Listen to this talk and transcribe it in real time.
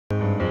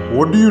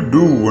What do you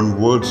do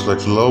when words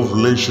like love,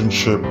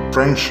 relationship,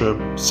 friendship,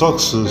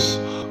 success,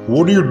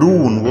 what do you do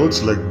when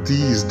words like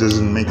these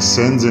doesn't make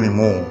sense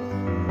anymore?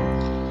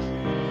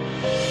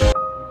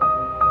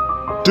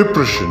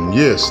 Depression,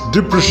 yes,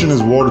 depression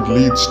is what it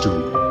leads to.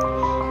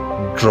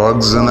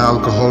 Drugs and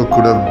alcohol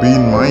could have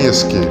been my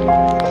escape,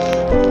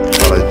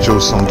 but I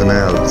chose something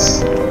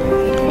else.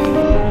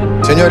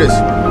 Señores,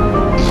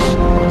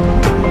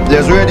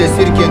 les voy a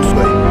decir quién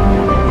soy.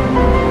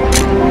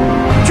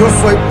 Yo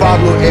soy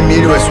Pablo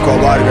Emilio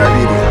Escobar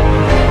Gaviria.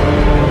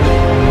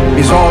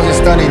 Mis ojos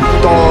están en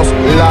todos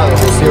lados.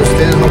 Si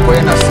ustedes no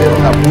pueden hacer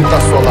una puta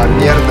sola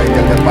mierda en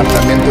el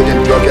departamento de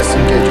Antioquia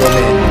sin que yo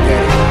me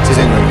entere. Sí,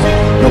 señores,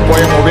 no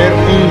pueden mover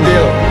un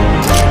dedo.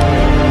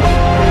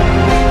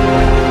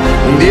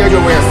 Un día yo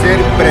voy a ser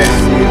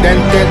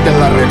presidente de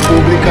la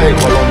República de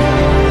Colombia.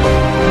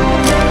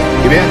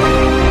 Y bien,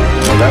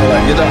 nos dan la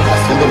vida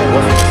haciendo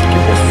negocios, así que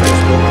pues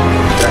esto,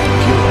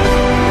 tranquilo.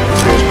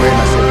 Ustedes pueden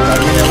aceptar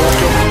mi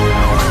negocio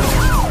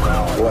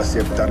o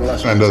aceptar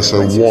las And as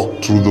I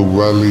walked through the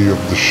valley of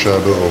the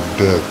shadow of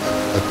death,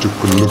 I took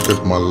a look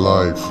at my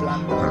life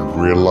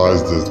and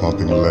realized there's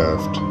nothing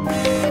left.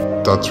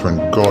 That's when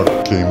God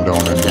came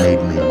down and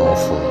made me an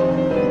offer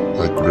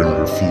I couldn't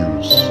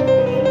refuse.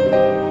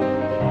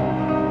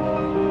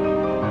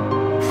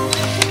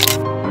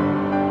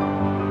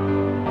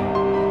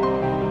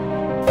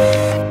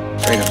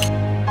 Freedom,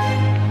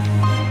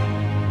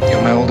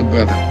 you're my older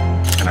brother,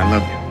 and I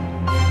love you.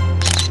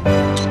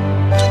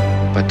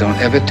 But don't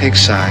ever take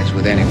sides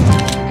with anyone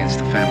against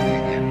the family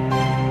again.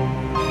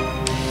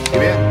 Y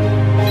bien,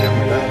 me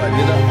dan la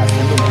vida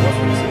haciendo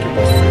negocios, así que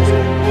pues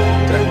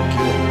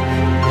tranquilo.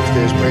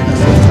 Ustedes pueden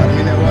aceptar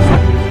mi negocio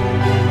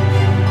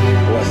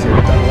o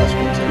aceptar las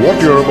consecuencias. What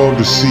you're about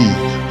to see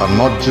are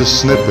not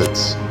just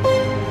snippets.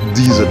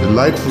 These are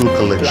delightful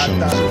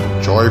collections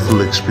of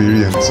joyful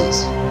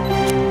experiences.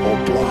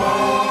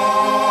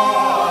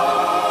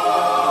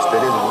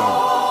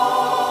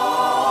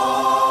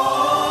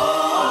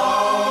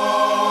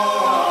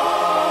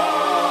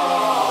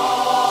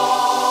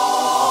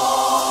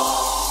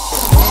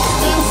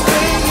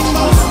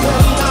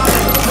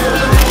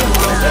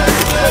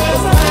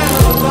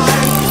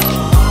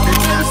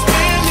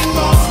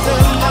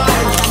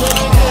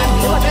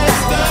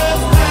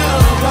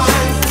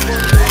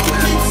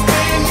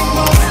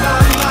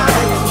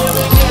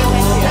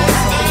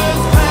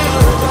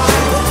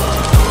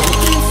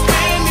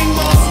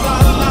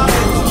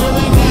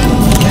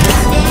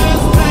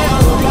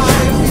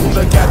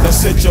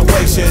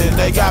 Situation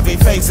they got me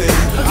facing.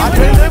 I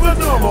can't live a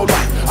normal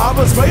life. I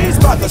was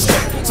raised by the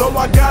street, so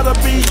I gotta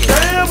be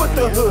down with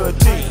the hood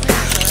team.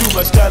 Too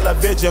much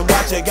television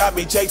watching got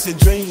me chasing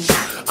dreams.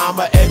 I'm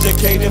an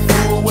educated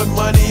fool with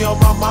money on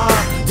my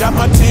mind. Got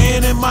my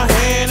tin in my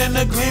hand and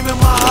a gleam in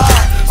my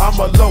eye. I'm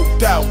a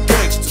loped out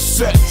gangster,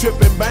 set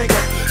tripping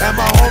banker, and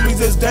my homies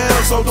is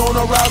down, so don't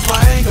arouse my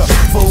anger.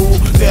 Fool,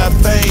 death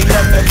ain't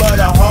nothing but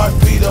a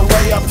heartbeat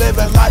away. I'm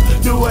living life,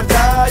 do or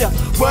die.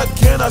 What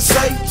can I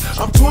say?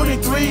 I'm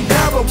 23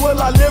 now, but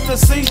will I live to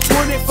see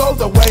 24?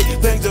 The way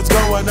things is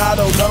going, I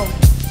don't know.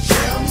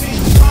 Tell me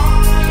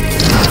why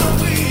are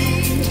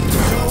we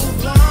so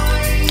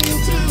blind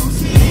to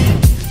see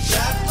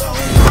that the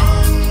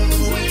ones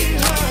we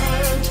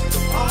hurt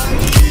are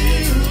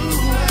you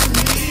and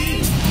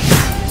me?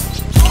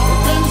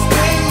 We've been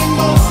spending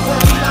most of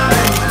the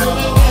night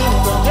living in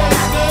the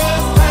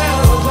gangster's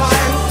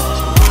paradise.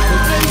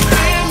 We've been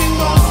spending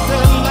most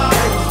of the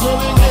night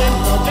living in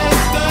the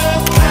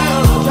gangster's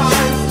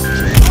paradise.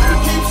 We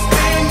keep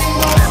spending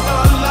most of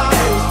our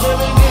lives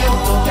living in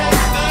the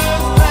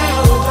gangster's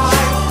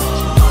paradise.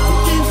 We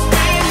keep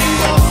spending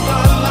most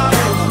of our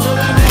lives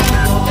living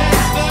in the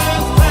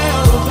gangster's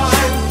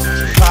paradise.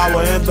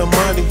 Power and the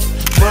money,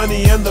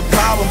 money and the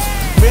power.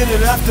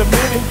 Minute after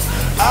minute,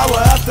 hour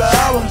after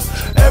hour.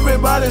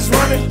 Everybody's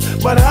running,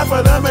 but half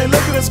of them ain't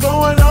looking what's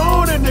going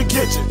on in the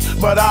kitchen.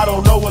 But I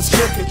don't know what's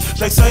cooking.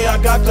 They say I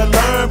got to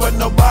learn, but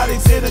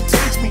nobody's here to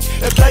teach me.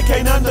 If they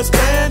can't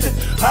understand it,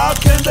 how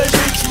can they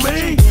reach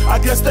me? I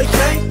guess they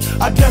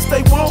can't, I guess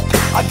they won't,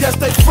 I guess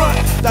they front.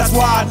 That's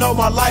why I know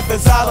my life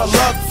is out of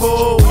luck,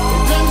 fool.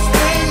 We've been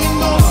spending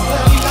most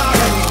of